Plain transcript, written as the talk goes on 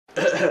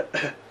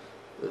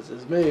This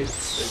is me.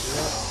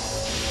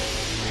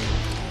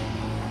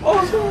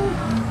 Awesome!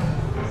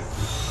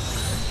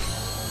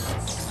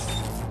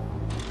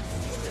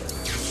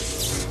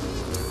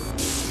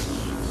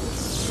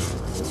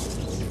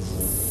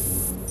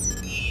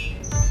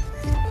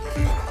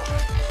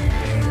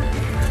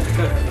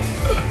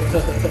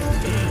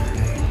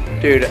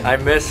 Dude, I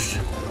missed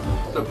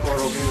the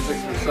Portal music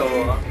for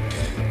so long.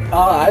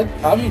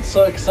 I'm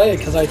so excited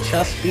because I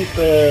just beat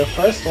the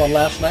first one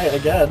last night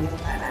again.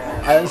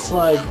 I was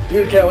like,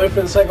 dude, can't wait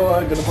for the second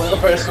one. I'm gonna play the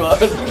first one.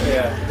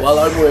 Yeah. While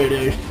I'm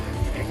waiting.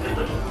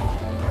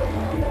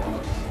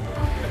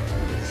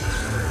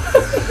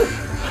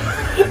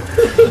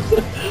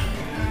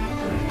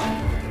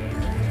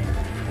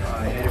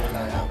 I hate it when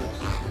that happens.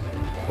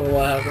 Well,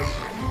 what happened?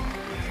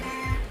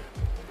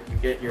 You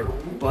get your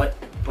butt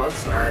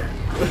started.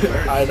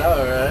 I know,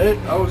 right?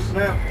 Oh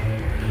snap.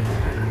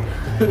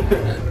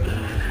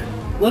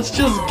 Let's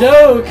just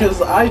go,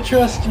 because I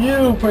trust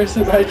you,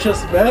 person I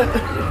just met.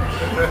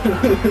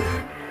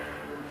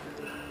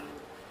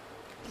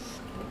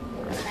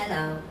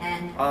 Hello,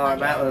 and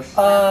I'm Atlas.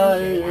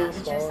 welcome to the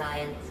Amateur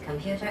Science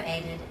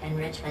Computer-Aided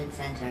Enrichment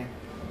Center.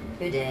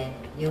 Today,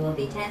 you will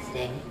be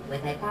testing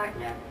with a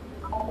partner.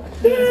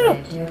 Please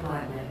wave to your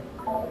partner.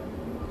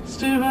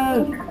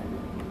 Steven!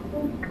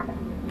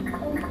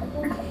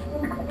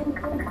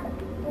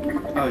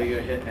 Oh, you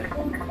gotta hit it,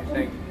 I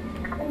think.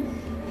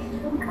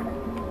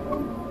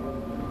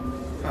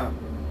 Huh.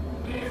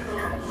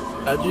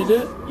 How'd you do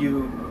it?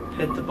 You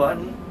hit the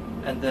button,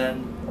 and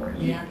then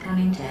The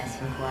upcoming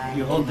test requires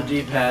you hold the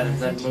D-pad and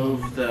then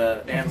move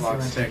the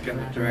analog stick in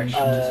the direction.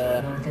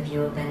 Both of you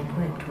have been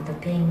equipped with a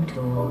ping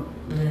tool.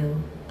 Blue,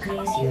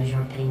 please use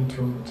your ping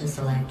tool to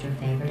select your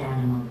favorite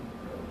animal.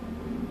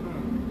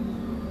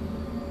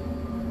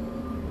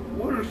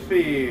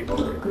 Wolfie!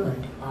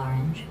 Good.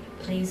 Orange,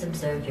 please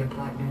observe your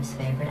partner's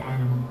favorite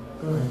animal.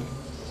 Good.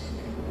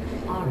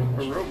 Orange,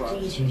 A robot.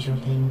 please use your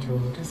ping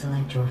tool to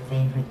select your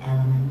favorite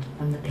element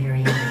from the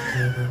periodic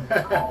table.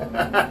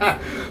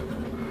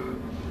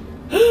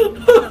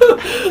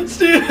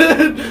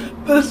 Steven!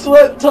 This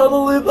went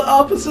totally the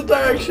opposite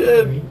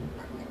direction!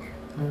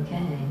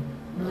 Okay.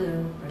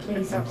 Blue,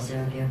 please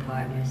observe your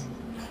partner's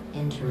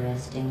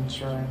interesting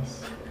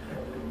choice.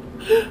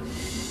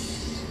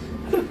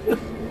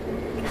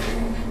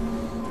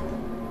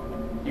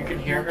 You can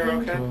hear Your her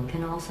ping okay? tool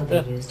can also be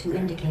used to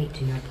indicate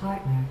to your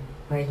partner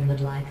where you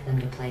would like them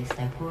to place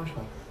their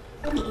portal.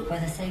 For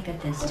the sake of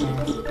this test,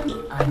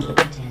 I will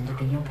pretend to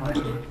be your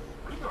partner.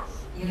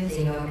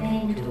 Using your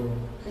ping tool,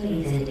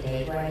 please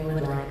indicate where you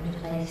would like to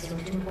place your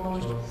two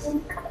portals.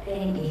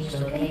 Ping each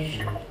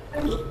location.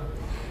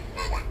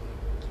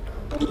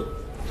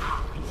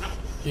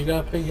 You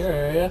gotta pick your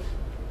area.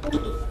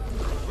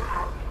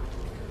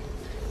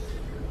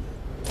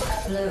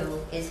 Blue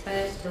is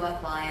first to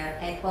acquire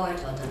a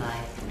portal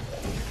device.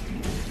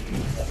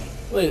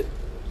 Wait.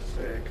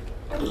 Sick.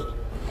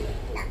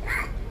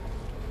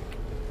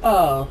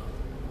 Oh.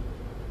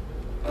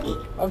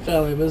 I'm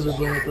failing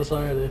miserably at this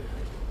already.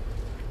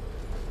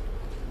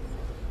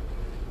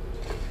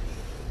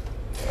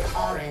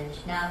 Orange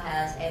now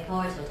has a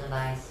portal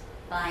device.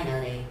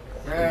 Finally.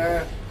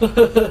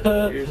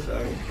 You're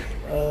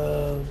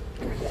so...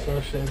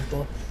 So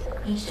shameful.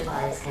 Each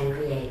device can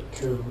create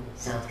two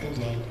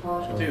self-contained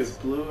portals.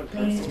 Dude, blue and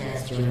Please purple.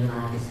 test your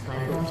device by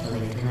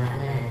portaling to that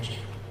ledge.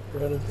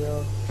 Red and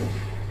brown.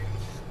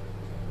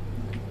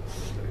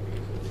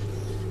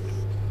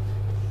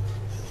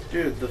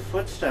 Dude, the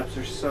footsteps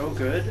are so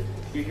good.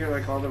 You hear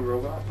like all the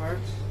robot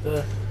parts?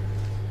 Yeah.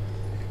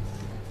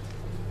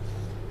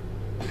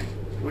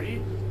 What do you...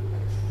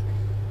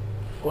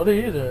 What are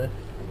you doing?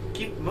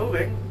 Keep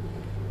moving.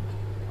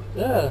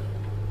 Yeah.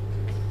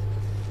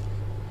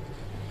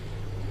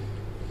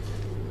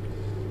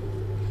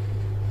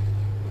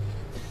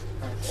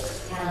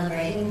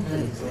 Calibrating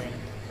blue's weight.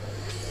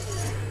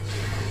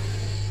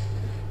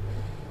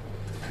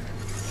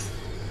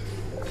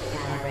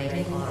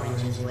 Calibrating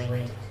orange's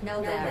weight.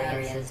 No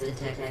variances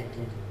detected.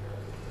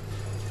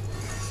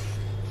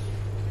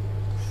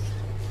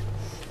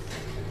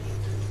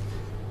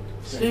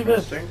 Steven,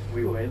 Interesting.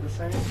 We weigh the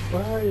same?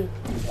 where are you?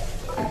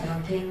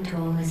 Your ping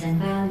tool is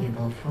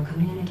invaluable for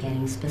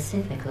communicating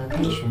specific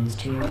locations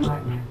to your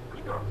partner.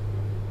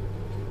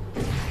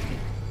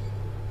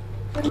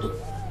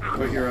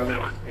 Put your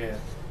other... Yeah.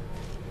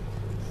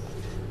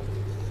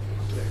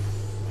 Sick.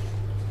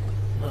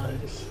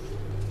 Nice.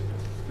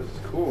 This is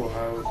cool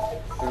how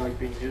they're like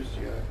being used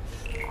together.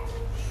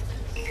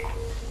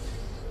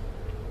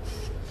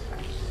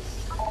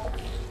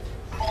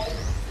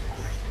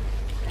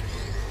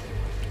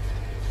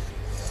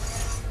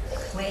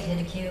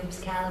 Weighted cubes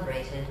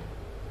calibrated.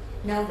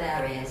 No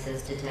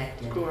variances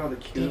detected. Cool how the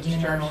Did cubes you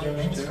know turn on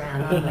humans too.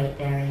 frown on weight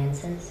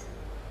variances?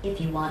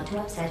 If you want to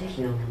upset a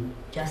human,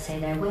 just say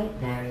their weight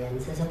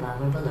variance is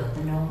above or below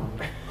the norm.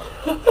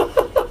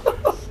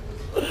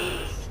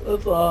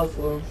 That's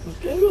awesome. This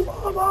game is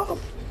awesome.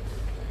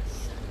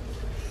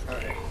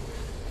 Alright.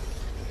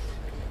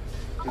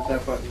 What's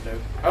that button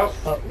do? Oh!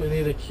 Oh, we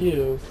need a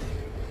cube.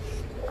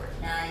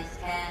 Now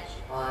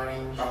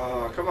range.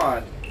 Oh, come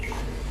on.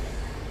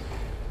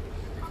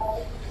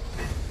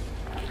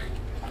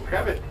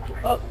 Grab it.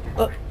 Oh,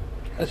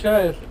 I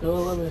tried. It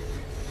won't let me.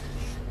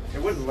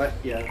 It wouldn't let.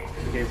 Yeah,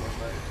 the game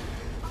wouldn't let.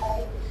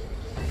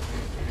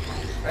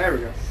 There we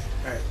go.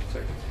 Alright,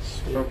 sorry.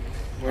 So,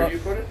 where do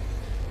you put it?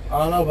 I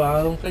don't know, but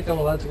I don't think I'm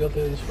allowed to go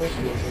through these first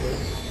ones.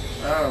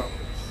 Oh.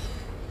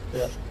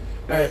 Yeah.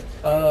 There,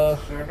 Alright,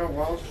 there are no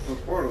walls to the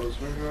portals.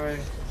 Where do I...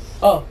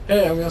 oh,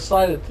 hey, I'm gonna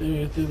slide it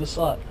through the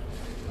slot.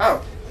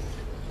 Oh.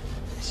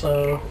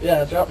 So,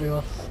 yeah, drop me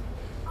one.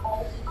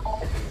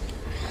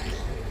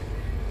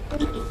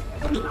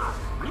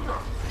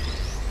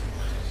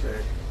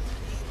 Sick.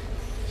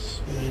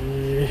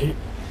 Sweet.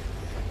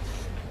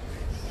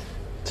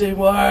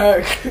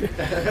 Teamwork!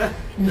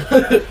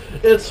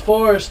 It's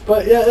forced,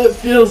 but yeah, it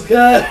feels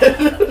good!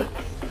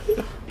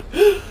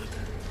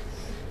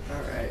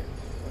 Alright.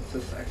 What's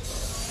this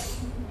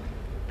next one?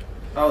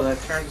 Oh, that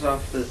turns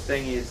off the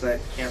thingies that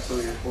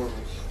cancel your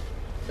portals.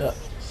 Yeah,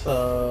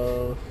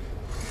 so...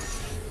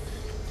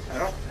 I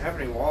don't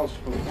have any walls to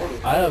put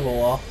portals. I have a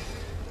wall.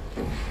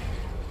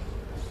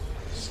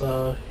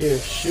 So, here,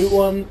 shoot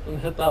one and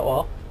hit that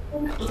wall.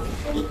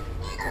 Okay.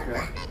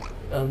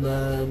 And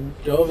then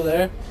go over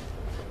there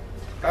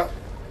Oh,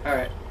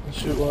 alright. and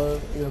shoot one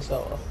against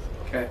that wall.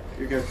 Okay,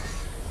 you're good.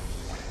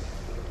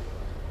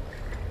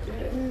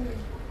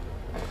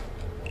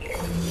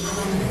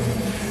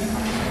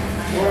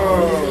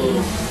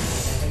 Whoa!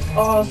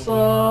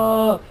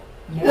 Awesome!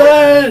 Your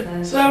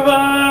Yay! 7!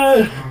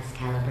 Past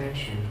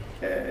calibration.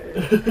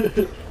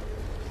 Okay.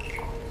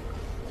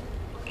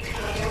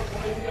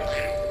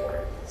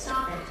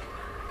 Stop it.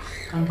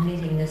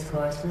 Completing this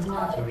course was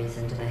not a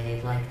reason to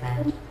behave like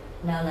that.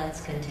 Now let's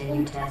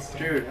continue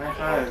testing. Dude, high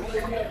five.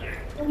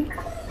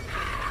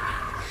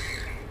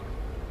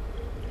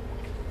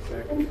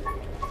 Sick.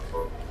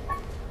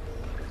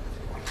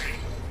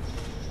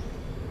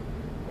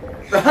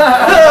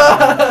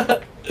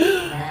 That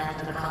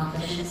have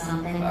accomplished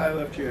something. I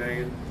left you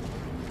hanging.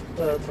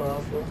 That's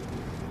awesome.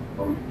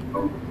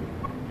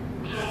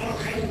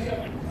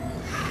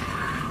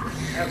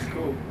 That's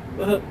cool.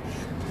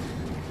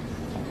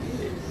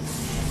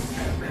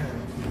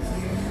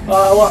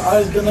 Well, I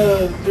was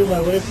gonna do my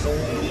wave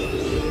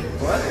thing.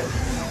 What?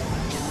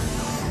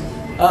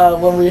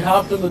 When we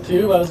hopped in the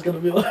tube, I was gonna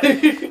be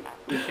like... You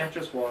can't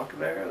just walk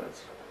there?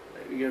 That's...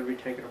 You gotta be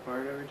taken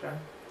apart every time?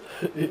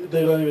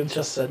 They don't even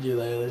just send you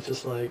there, they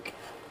just like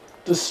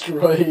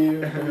destroy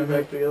you and bring you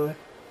back together.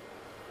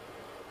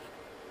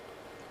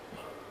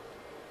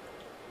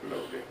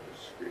 Loading the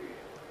screen.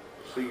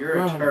 So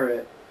you're a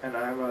turret, and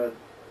I'm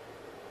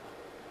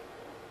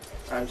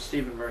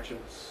Stephen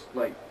Merchant's,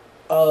 like,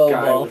 Oh,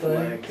 guy ball with thing?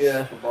 legs.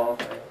 Yeah. The ball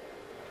thing.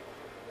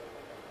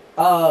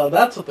 Oh,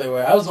 that's what they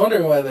were. I was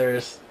wondering why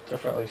they're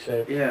differently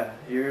shaped. Yeah,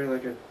 you're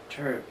like a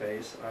turret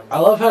base. I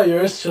love how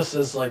yours just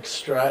is like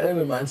striding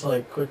and mine's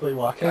like quickly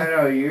walking. I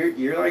know,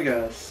 you're like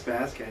a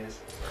spaz case.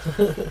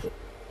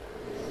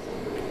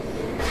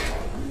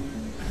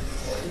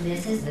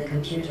 This is the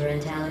Computer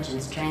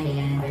Intelligence Training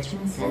and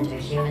Enrichment Center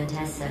Human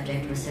Test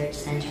Subject Research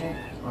Center,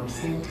 or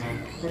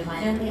SynTech, but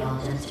why don't we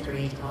all just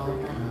agree to call it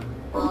the hub?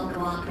 All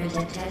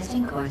cooperative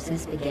testing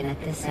courses begin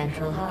at this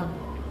central hub.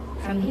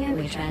 From here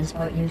we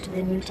transport you to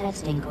the new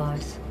testing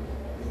course.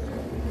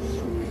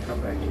 So we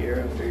come back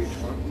here after each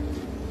one.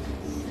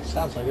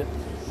 Sounds like it.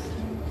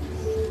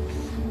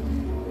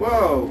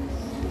 Whoa!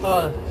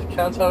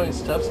 Counts how many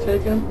steps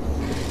taken?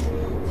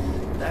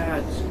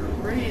 That's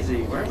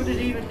crazy. Why would it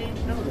even need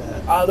to know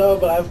that? I know,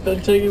 but I've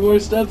been taking more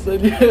steps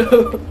than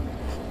you.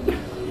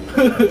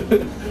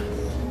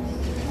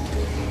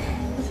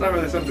 It's not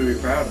really something to be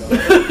proud of.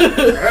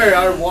 Hey,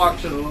 I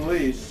walked to the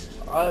least.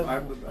 I'm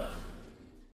I'm the